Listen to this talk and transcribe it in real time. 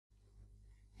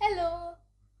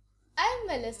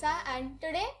Melissa and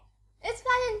today it's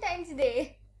Valentine's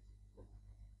Day.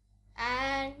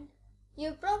 And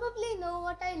you probably know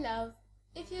what I love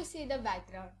if you see the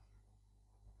background.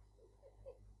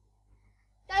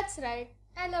 That's right,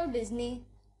 I love Disney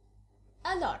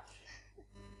a lot.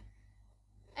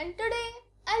 And today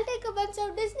I'll take a bunch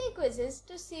of Disney quizzes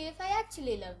to see if I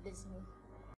actually love Disney.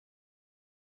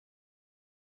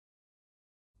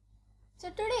 So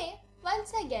today,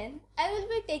 once again, I will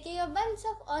be taking a bunch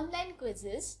of online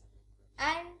quizzes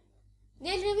and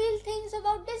they'll reveal things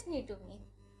about Disney to me.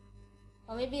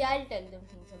 Or maybe I'll tell them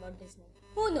things about Disney.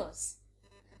 Who knows?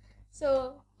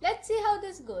 So let's see how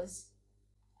this goes.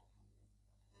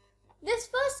 This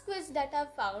first quiz that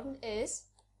I've found is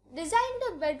design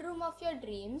the bedroom of your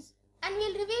dreams and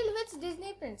will reveal which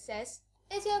Disney princess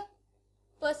is your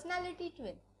personality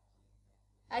twin.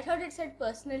 I thought it said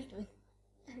personal twin.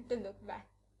 I had to look back.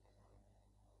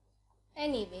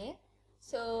 Anyway,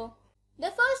 so the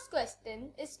first question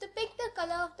is to pick the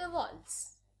color of the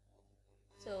walls.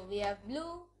 So we have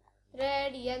blue,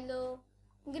 red, yellow,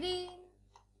 green.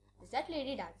 Is that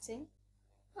lady dancing?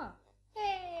 Huh.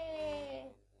 Hey!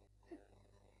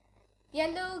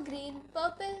 Yellow, green,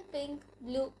 purple, pink,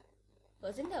 blue.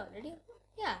 Wasn't there already?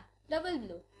 Yeah, double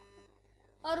blue.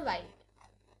 Or white.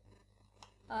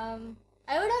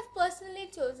 I would have personally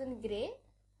chosen grey,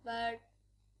 but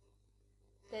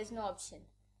there's no option.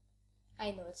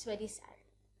 I know, it's very sad.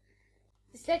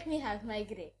 Just let me have my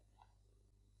grey.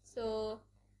 So,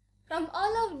 from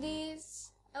all of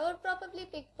these, I would probably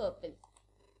pick purple.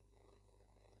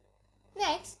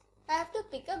 Next, I have to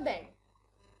pick a bed.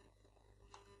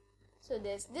 So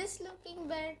there's this looking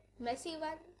bed, messy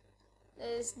one.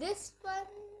 There's this one.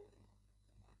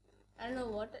 I don't know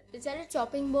what. Is that a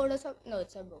chopping board or something? No,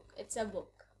 it's a book. It's a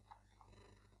book.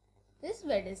 This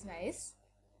bed is nice.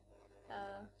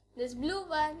 This blue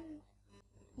one.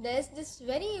 There's this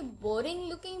very boring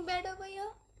looking bed over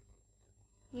here.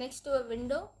 Next to a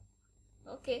window.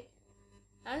 Okay.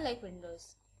 I don't like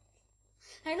windows.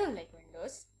 I don't like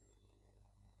windows.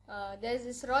 There's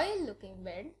this royal looking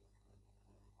bed.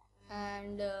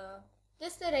 And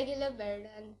just a regular bed.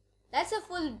 And that's a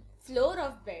full floor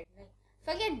of bed.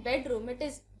 Forget bedroom. It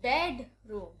is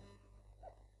bedroom.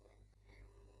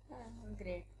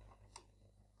 Great.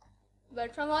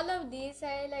 But from all of these,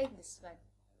 I like this one.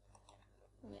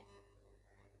 Yeah.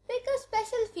 Pick a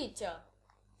special feature.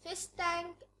 Fish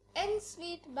tank,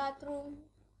 en-suite bathroom,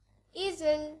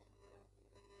 easel,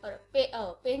 or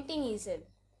painting easel,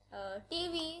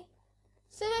 TV,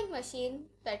 sewing machine,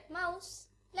 pet mouse,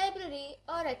 library,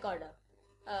 or recorder,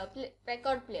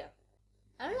 record player.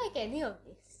 I don't like any of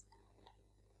these.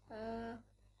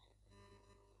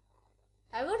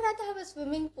 I would rather have a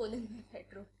swimming pool in my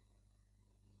bedroom.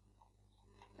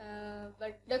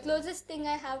 But the closest thing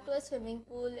I have to a swimming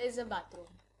pool is a bathroom.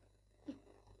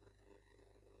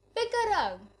 Pick a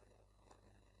rug.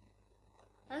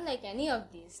 I don't like any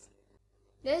of these.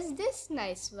 There's this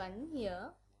nice one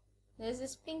here. There's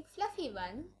this pink fluffy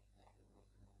one.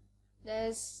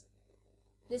 There's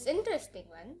this interesting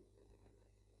one.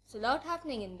 There's a lot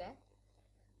happening in there.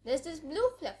 There's this blue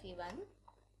fluffy one.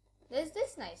 There's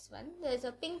this nice one. There's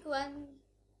a pink one.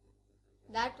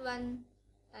 That one.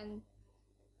 And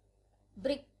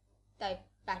brick type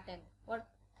pattern. What?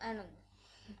 I don't know.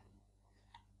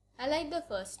 I like the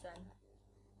first one.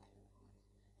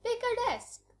 Pick a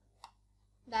desk.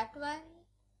 That one.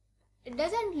 It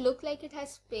doesn't look like it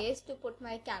has space to put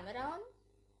my camera on.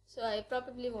 So I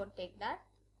probably won't take that.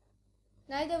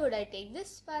 Neither would I take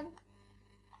this one.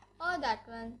 Or that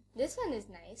one. This one is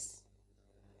nice.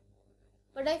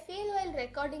 But I feel while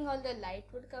recording all the light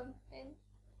would come in.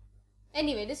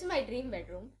 Anyway, this is my dream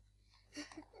bedroom.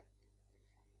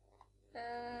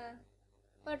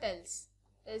 What else?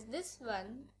 There's this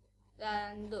one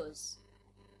and those.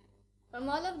 From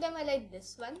all of them I like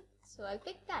this one, so I'll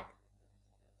pick that.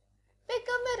 Pick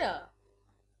a mirror.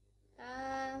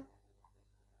 I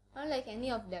don't like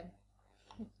any of them.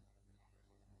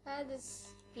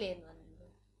 This plain one.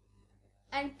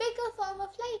 And pick a form of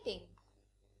lighting.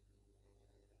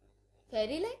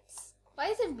 Fairy lights? Why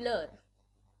is it blur?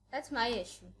 That's my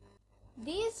issue.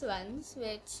 These ones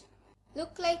which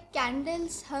look like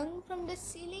candles hung from the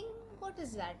ceiling. What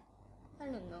is that? I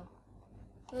don't know.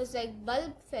 Those like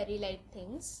bulb fairy light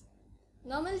things.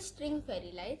 Normal string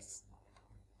fairy lights.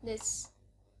 This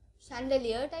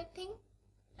chandelier type thing.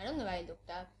 I don't know why I looked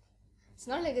up. It's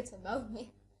not like it's above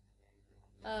me.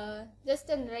 Just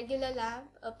a regular lamp,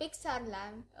 a Pixar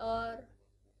lamp, or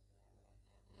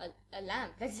a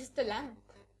lamp. That's just a lamp.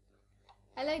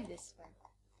 I like this one.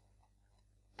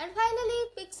 And finally,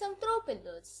 pick some throw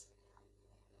pillows.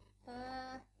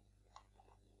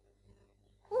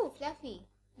 fluffy,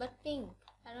 but pink.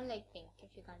 I don't like pink, if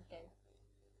you can't tell.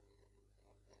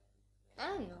 I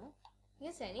don't know.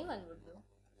 Guess anyone would do.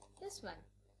 This one.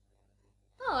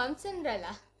 Oh, I'm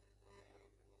Cinderella.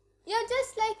 You're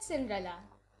just like Cinderella.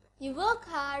 You work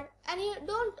hard and you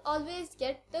don't always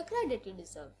get the credit you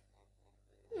deserve.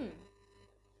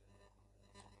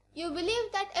 You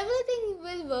believe that everything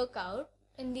will work out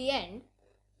in the end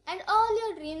and all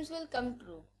your dreams will come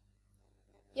true.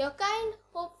 You're kind,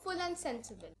 hopeful and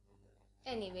sensible.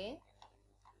 Anyway,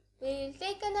 we'll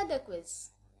take another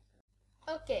quiz.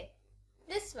 Okay,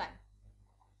 this one.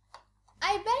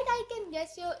 I bet I can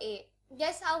guess your age,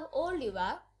 guess how old you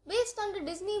are based on the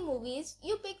Disney movies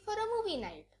you pick for a movie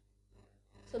night.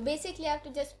 So basically I have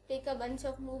to just pick a bunch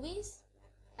of movies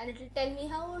and it will tell me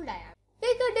how old I am.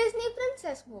 Pick a Disney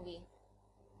princess movie.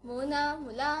 Mona,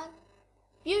 Mulan,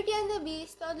 Beauty and the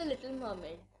Beast or The Little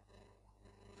Mermaid.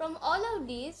 From all of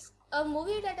these, a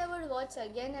movie that I would watch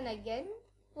again and again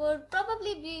would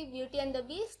probably be Beauty and the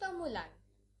Beast or Mulan.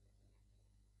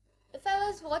 If I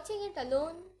was watching it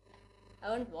alone, I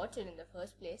wouldn't watch it in the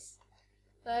first place,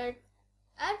 but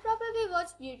I'd probably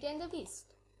watch Beauty and the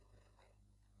Beast.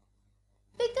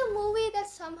 Pick a movie that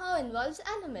somehow involves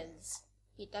animals.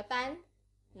 Peter Pan?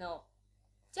 No.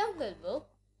 Jungle Book?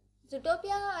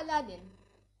 Zootopia or Aladdin?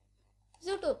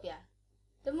 Zootopia,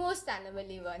 the most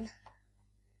animal-y one.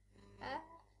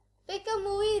 Pick a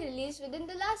movie released within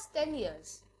the last 10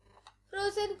 years.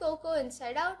 Frozen, Coco,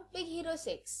 Inside Out, Big Hero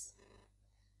 6.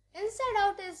 Inside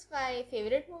Out is my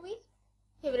favorite movie,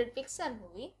 favorite Pixar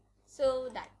movie, so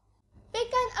that.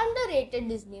 Pick an underrated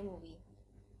Disney movie.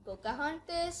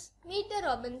 Pocahontas, Meet the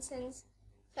Robinsons,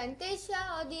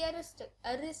 Fantasia or the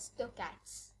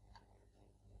Aristocats.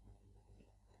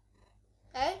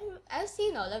 I've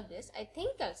seen all of this. I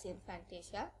think I've seen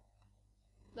Fantasia,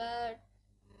 but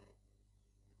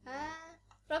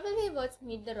probably watch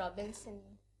Meet the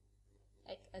Robinsons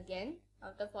again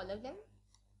out of all of them.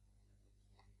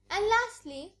 And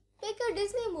lastly, pick a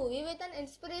Disney movie with an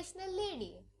inspirational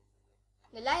lady.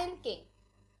 The Lion King.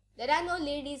 There are no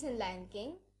ladies in Lion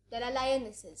King. There are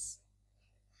lionesses.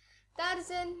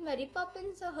 Tarzan, Mary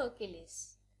Poppins or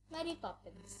Hercules? Mary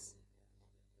Poppins.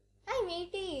 I'm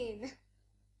 18.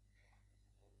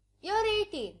 You're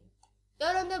 18.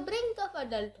 You're on the brink of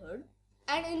adulthood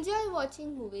and enjoy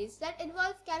watching movies that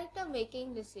involve character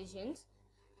making decisions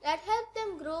that help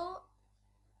them grow.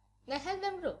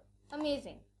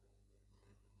 Amazing.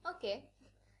 Okay.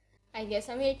 I guess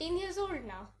I'm 18 years old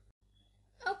now.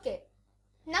 Okay.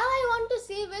 Now I want to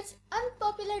see which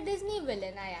unpopular Disney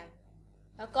villain I am,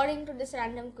 according to this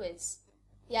random quiz.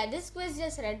 Yeah, this quiz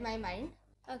just read my mind.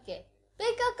 Okay.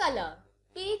 Pick a color.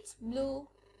 Peach, blue,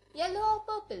 yellow or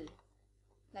purple.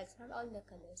 That's not all the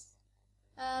colors.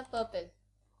 Purple.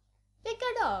 Pick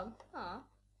a dog.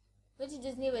 Which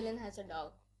Disney villain has a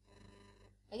dog?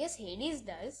 I guess Hades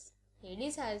does.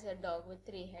 Hades has a dog with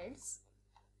 3 heads.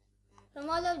 From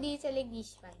all of these, I like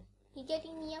this one. He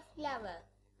getting me a flower.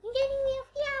 He getting me a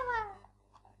flower.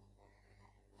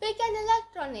 Pick an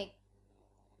electronic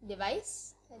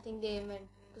device. I think they meant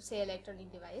to say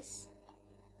electronic device.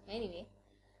 Anyway,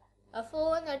 a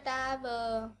phone, a tab,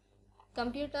 a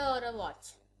computer or a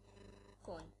watch.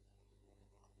 Phone.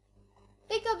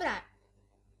 Pick a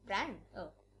brand.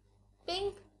 Oh.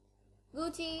 Pink,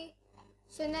 Gucci,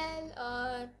 Chanel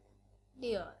or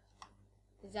Dior.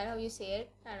 Is that how you say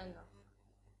it? I don't know.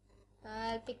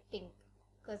 I'll pick pink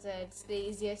because it's the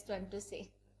easiest one to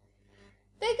say.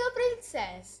 Pick a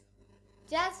princess.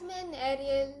 Jasmine,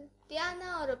 Ariel,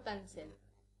 Tiana or Rapunzel.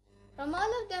 From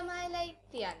all of them, I like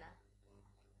Tiana.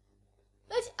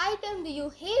 Which item do you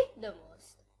hate the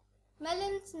most?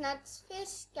 Melons, nuts,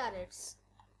 fish, carrots.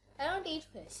 I don't eat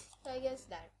fish, so I guess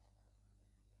that.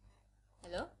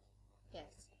 Hello?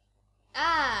 Yes.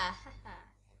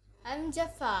 I'm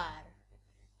Jafar.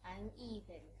 I'm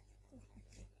evil.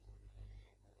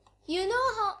 You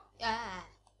know how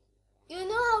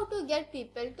to get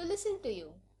people to listen to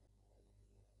you.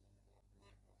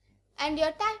 And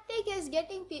your tactic is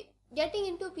getting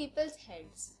into people's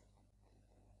heads.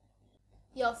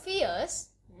 You're fierce,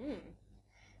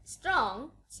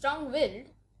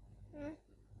 strong-willed,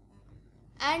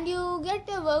 and you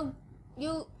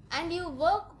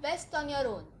work best on your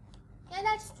own. Yeah,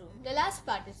 that's true. The last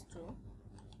part is true.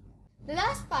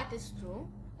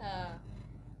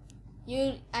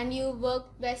 You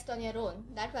work best on your own.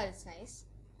 That part is nice.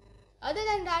 Other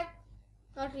than that,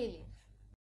 not really.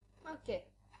 Okay.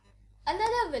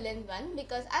 Another villain one,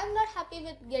 because I'm not happy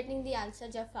with getting the answer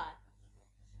Jafar.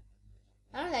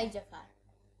 I don't like Jafar.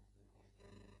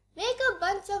 Make a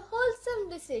bunch of wholesome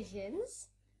decisions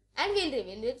and we'll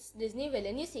reveal which Disney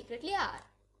villain you secretly are.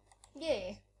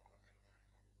 Yay.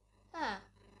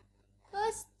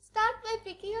 First, start by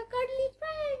picking a cuddly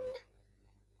friend.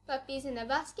 Puppies in a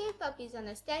basket, puppies on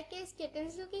a staircase,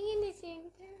 kittens looking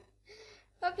innocent.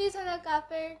 Puppies on a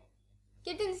carpet,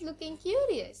 kittens looking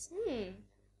curious.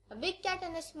 A big cat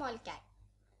and a small cat.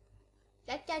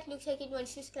 That cat looks like it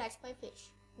wants to scratch my fish.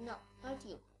 No, not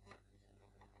you.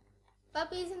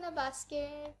 Puppies in a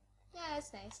basket. Yeah,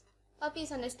 that's nice.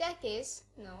 Puppies on a staircase.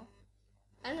 No.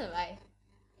 I don't know why.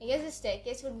 I guess the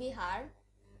staircase would be hard.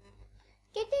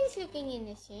 Kittens looking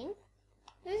innocent.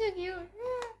 They're so cute.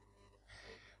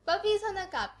 Puppies on a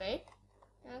carpet.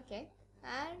 Okay.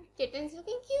 And kittens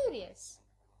looking curious.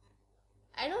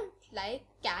 I don't like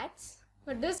cats,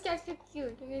 but those cats look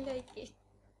cute. I like it.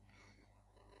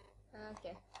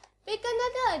 Okay. Pick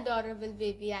another adorable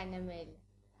baby animal.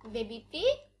 Baby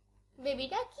pig, baby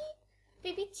ducky,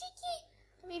 baby chicky,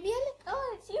 baby elephant.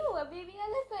 Oh, it's you, a baby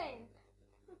elephant.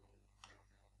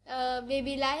 A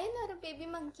baby lion or a baby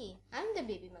monkey? I'm the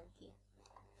baby monkey.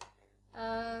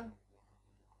 I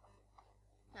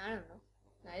don't know.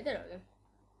 Neither of them.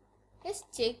 Yes,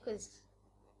 chick was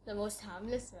the most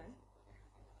harmless one.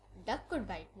 Duck could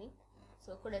bite me,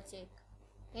 so could a chick.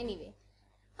 Anyway,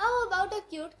 how about a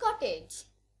cute cottage?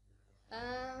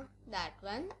 That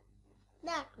one.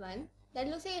 That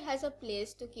looks like it has a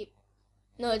place to keep.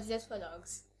 No, it's just for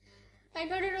dogs. I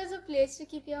thought it was a place to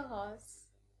keep your horse.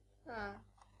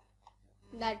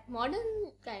 That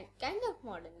modern, kind of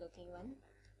modern looking one.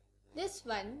 This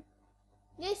one,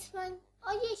 or this one.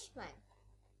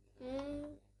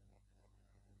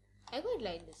 I quite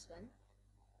like this one.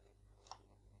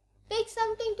 Pick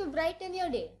something to brighten your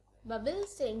day.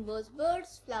 Bubbles, rainbows,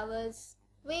 birds, flowers,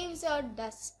 waves or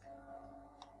dusk.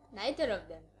 Neither of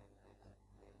them.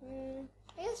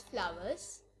 I guess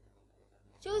flowers.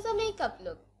 Choose a makeup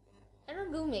look. I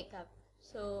don't do makeup,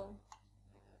 so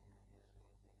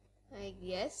I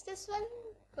guess this one,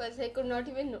 because I could not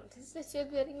even notice that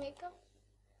you're wearing makeup.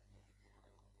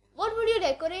 What would you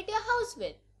decorate your house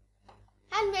with?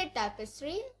 Handmade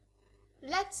tapestry,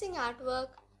 relaxing artwork,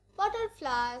 potted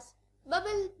flowers,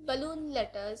 balloon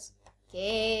letters,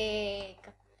 cake,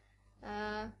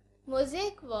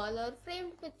 mosaic wall or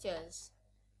framed pictures.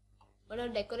 What do I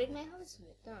decorate my house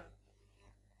with?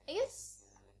 I guess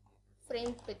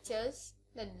framed pictures,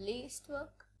 the least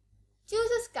work.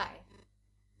 Choose a sky.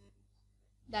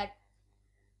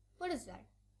 What is that?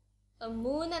 A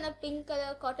moon and a pink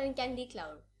color cotton candy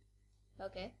cloud.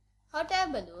 Okay. Hot air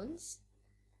balloons.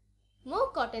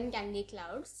 More cotton candy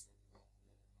clouds.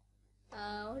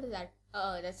 What is that?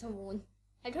 Oh, that's a moon.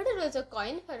 I thought it was a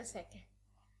coin for a second.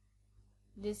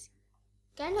 This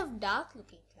kind of dark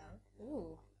looking cloud.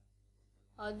 Ooh.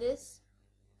 Or this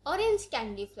orange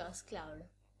candy floss cloud.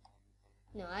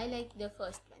 No, I like the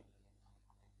first one.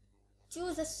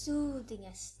 Choose a soothing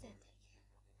aesthetic.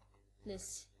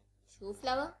 This shoe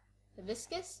flower,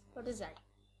 hibiscus. What is that?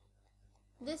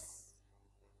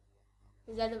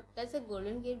 That's a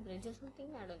Golden Gate Bridge or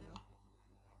something? I don't know.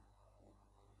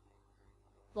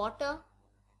 Water.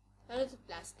 That is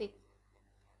plastic.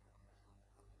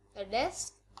 A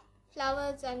desk,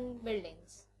 flowers and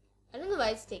buildings. I don't know why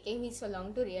it's taking me so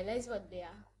long to realize what they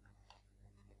are.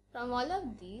 From all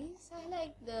of these, I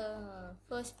like the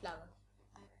first flower.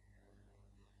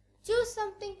 Choose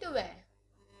something to wear.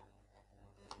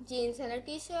 Jeans and a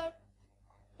t-shirt.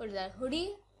 What is that?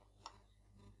 Hoodie.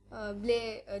 A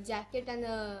jacket and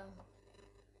a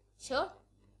shirt.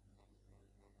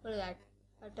 What is that?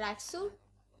 A tracksuit.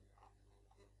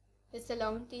 It's a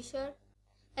long t-shirt.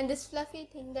 And this fluffy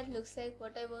thing that looks like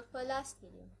what I wore for last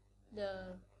video.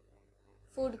 The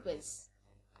food quiz.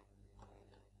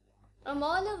 From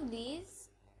all of these,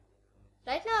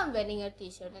 right now I'm wearing a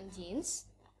t-shirt and jeans.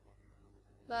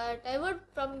 But I would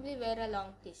probably wear a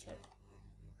long t-shirt.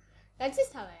 That's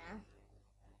just how I am.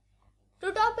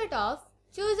 To top it off,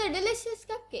 choose a delicious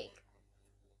cupcake.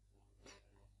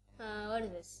 What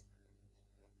is this?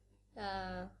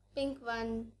 Pink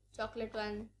one, chocolate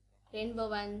one, rainbow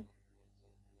one,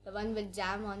 the one with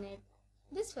jam on it.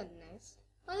 This one's nice.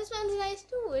 Oh, this one's nice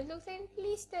too. It looks like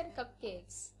Easter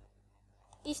cupcakes.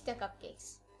 Easter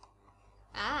cupcakes.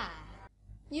 Ah,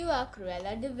 you are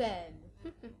Cruella de Vil.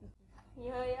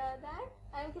 You hear that?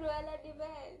 I'm Cruella de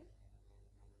Vil.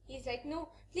 He's like, no,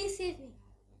 please save me.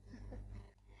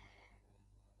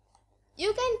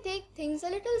 You can take things a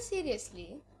little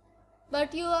seriously,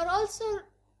 but you are also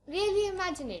really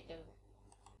imaginative.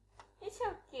 It's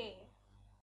okay.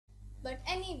 But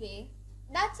anyway,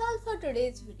 that's all for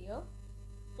today's video.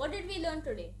 What did we learn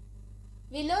today?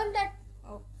 We learned that...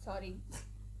 Oh, sorry.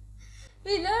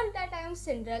 We learned that I am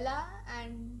Cinderella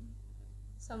and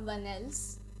someone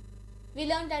else. We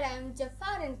learned that I am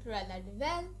Jafar and Cruella de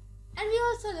Vil. And we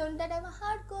also learned that I'm a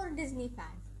hardcore Disney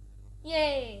fan.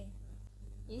 Yay!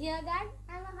 You hear that?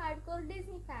 I'm a hardcore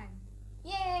Disney fan.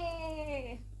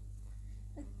 Yay!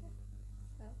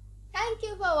 So, thank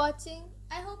you for watching.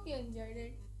 I hope you enjoyed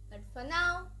it. But for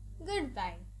now,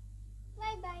 goodbye.